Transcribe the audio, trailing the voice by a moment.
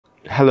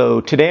Hello,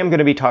 today I'm going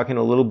to be talking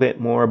a little bit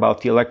more about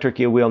the electric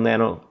eel wheel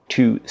Nano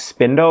 2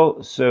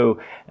 spindle. So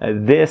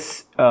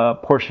this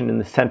portion in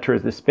the center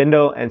is the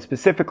spindle, and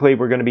specifically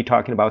we're going to be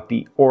talking about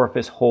the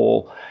orifice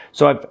hole.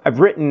 So I've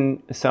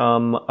written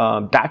some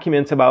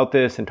documents about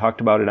this and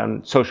talked about it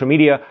on social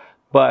media,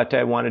 but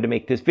I wanted to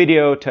make this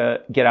video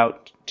to get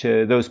out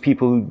to those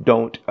people who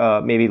don't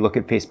maybe look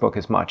at Facebook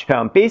as much.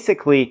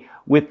 Basically,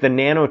 with the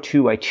Nano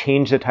 2, I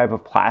changed the type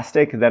of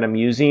plastic that I'm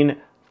using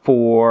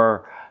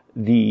for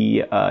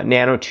the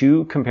Nano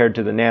 2 compared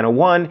to the Nano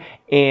 1,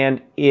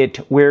 and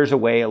it wears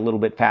away a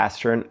little bit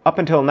faster. And up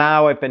until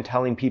now, I've been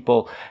telling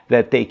people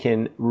that they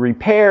can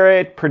repair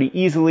it pretty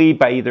easily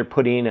by either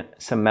putting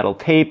some metal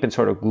tape and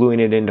sort of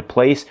gluing it into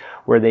place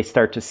where they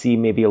start to see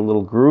maybe a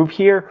little groove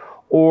here,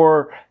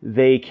 or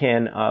they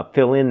can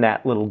fill in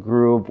that little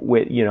groove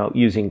with,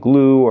 using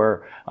glue,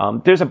 or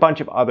there's a bunch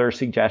of other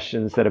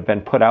suggestions that have been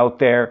put out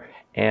there.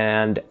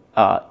 And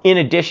in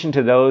addition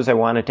to those, I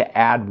wanted to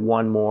add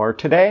one more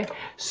today.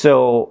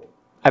 So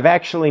I've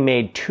actually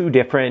made two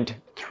different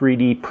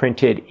 3D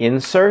printed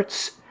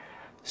inserts.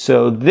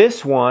 So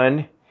this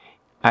one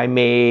I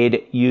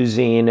made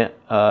using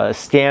a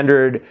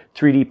standard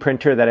 3D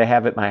printer that I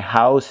have at my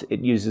house.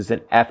 It uses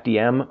an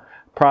FDM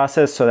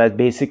process. So that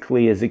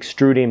basically is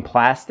extruding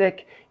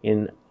plastic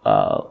in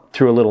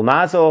through a little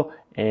nozzle,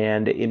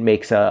 and it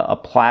makes a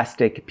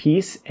plastic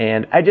piece.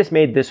 And I just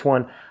made this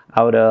one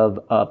out of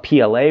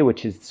PLA,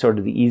 which is sort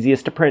of the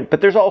easiest to print,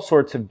 but there's all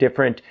sorts of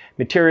different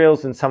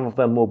materials, and some of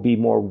them will be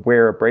more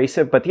wear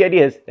abrasive. But the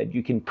idea is that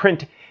you can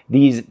print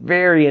these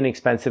very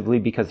inexpensively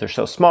because they're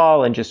so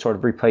small, and just sort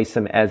of replace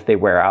them as they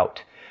wear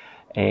out.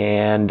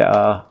 And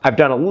I've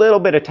done a little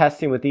bit of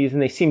testing with these,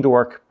 and they seem to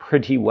work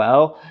pretty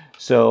well.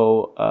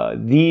 So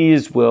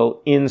these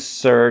will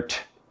insert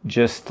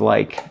just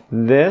like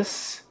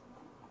this.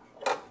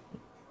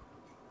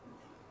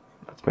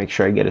 Make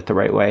sure I get it the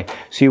right way.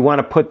 So you want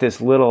to put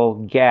this little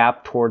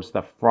gap towards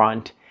the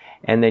front,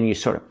 and then you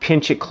sort of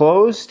pinch it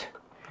closed,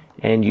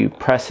 and you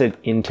press it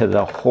into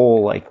the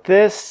hole like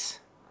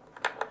this,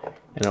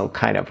 and it'll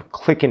kind of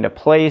click into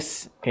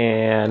place.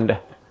 And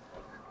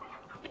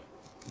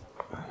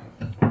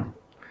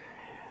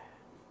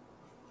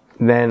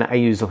then I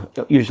use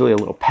usually a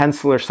little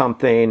pencil or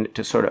something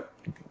to sort of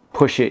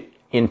push it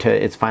into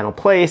its final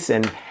place,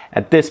 and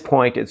at this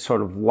point it's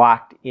sort of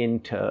locked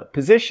into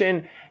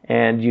position,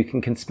 and you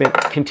can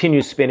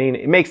continue spinning.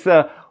 It makes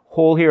the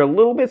hole here a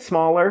little bit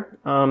smaller,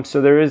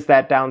 so there is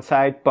that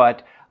downside,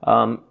 but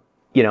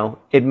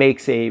it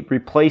makes a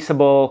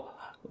replaceable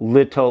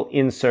little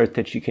insert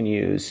that you can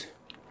use.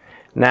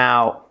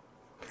 Now,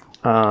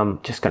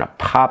 just gonna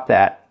pop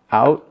that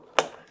out.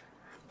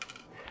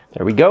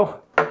 There we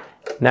go.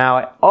 Now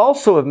I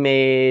also have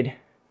made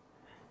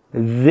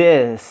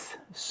this.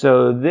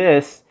 So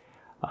this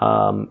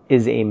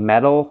is a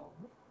metal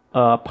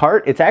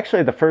part. It's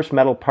actually the first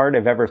metal part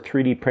I've ever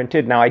 3D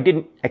printed. Now I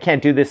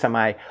can't do this on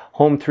my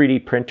home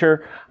 3D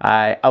printer.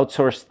 I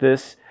outsourced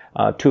this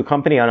to a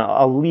company, and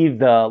I'll leave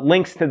the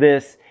links to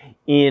this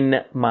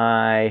in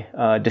my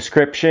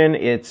description.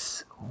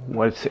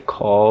 What's it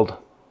called?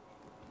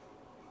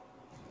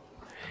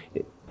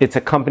 It's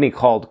a company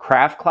called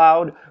Craft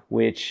Cloud,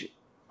 which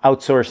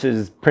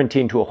outsources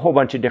printing to a whole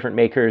bunch of different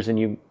makers, and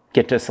you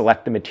get to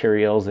select the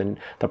materials and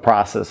the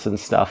process and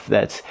stuff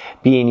that's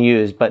being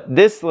used. But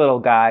this little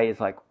guy is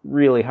like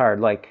really hard.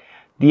 Like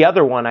the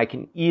other one, I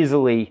can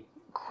easily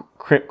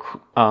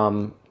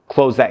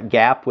close that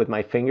gap with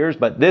my fingers.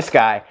 But this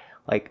guy,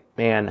 like,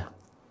 man,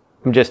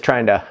 I'm just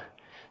trying to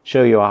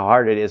show you how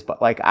hard it is.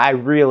 But like, I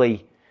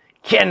really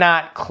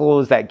cannot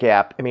close that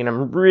gap. I mean,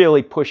 I'm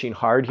really pushing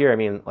hard here. I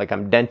mean, like,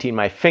 I'm denting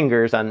my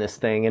fingers on this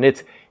thing, and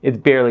it's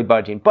barely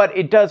budging. But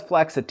it does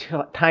flex a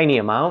tiny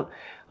amount.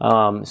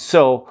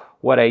 So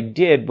what I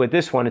did with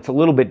this one, it's a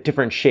little bit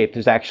different shape.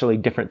 There's actually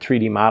different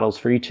 3D models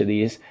for each of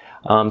these.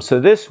 So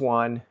this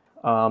one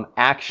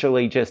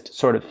actually just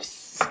sort of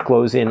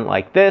goes in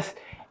like this.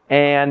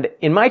 And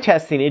in my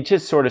testing, it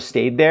just sort of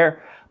stayed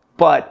there,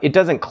 but it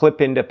doesn't clip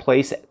into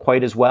place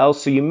quite as well.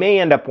 So you may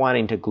end up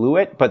wanting to glue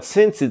it. But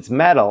since it's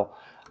metal,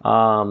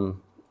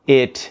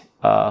 it's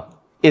going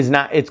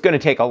to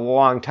take a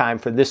long time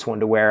for this one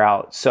to wear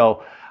out.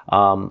 So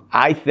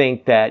I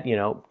think that,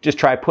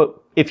 just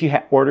if you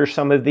order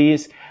some of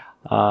these,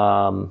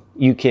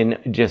 you can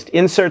just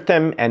insert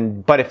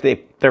them, but if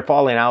they're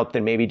falling out,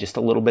 then maybe just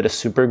a little bit of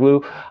super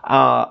glue.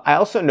 I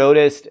also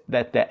noticed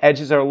that the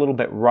edges are a little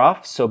bit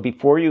rough, so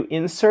before you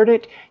insert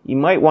it, you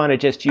might want to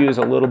just use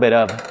a little bit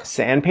of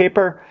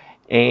sandpaper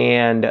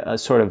and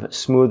sort of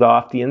smooth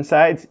off the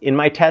insides. In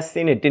my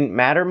testing, it didn't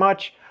matter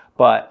much,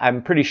 but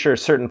I'm pretty sure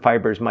certain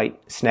fibers might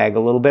snag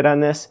a little bit on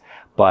this.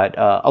 But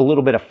a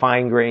little bit of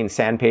fine-grained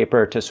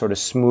sandpaper to sort of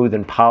smooth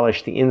and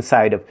polish the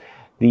inside of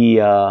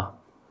the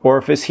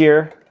orifice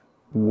here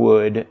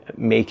would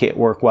make it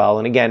work well.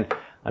 And again,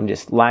 I'm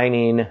just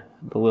lining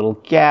the little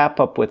gap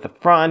up with the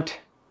front,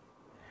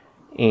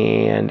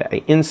 and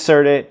I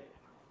insert it,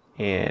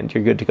 and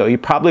you're good to go. You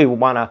probably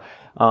want to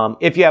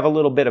If you have a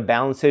little bit of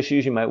balance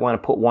issues, you might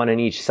want to put one on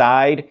each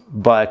side,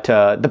 but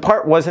the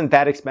part wasn't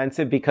that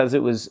expensive because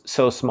it was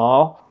so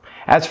small.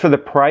 As for the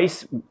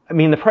price, I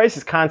mean, the price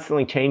is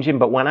constantly changing,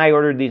 but when I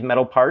ordered these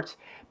metal parts,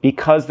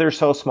 because they're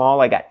so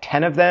small, I got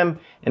 10 of them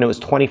and it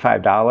was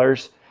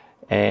 $25.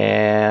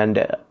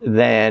 And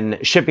then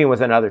shipping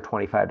was another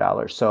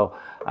 $25. So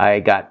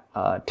I got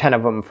 10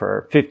 of them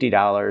for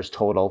 $50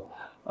 total,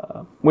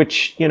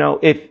 which, you know,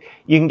 if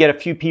you can get a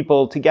few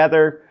people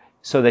together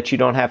so that you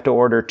don't have to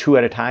order 2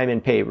 at a time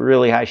and pay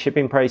really high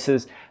shipping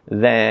prices,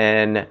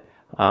 then,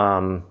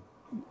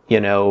 you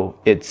know,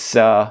 it's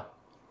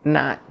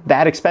not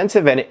that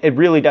expensive, and it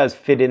really does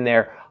fit in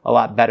there a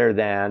lot better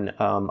than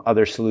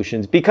other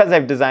solutions because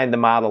I've designed the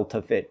model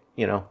to fit,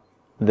 you know,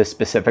 the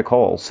specific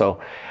hole.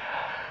 So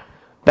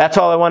that's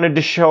all I wanted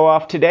to show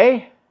off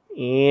today,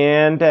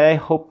 and I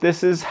hope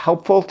this is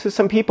helpful to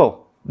some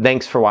people.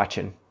 Thanks for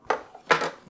watching.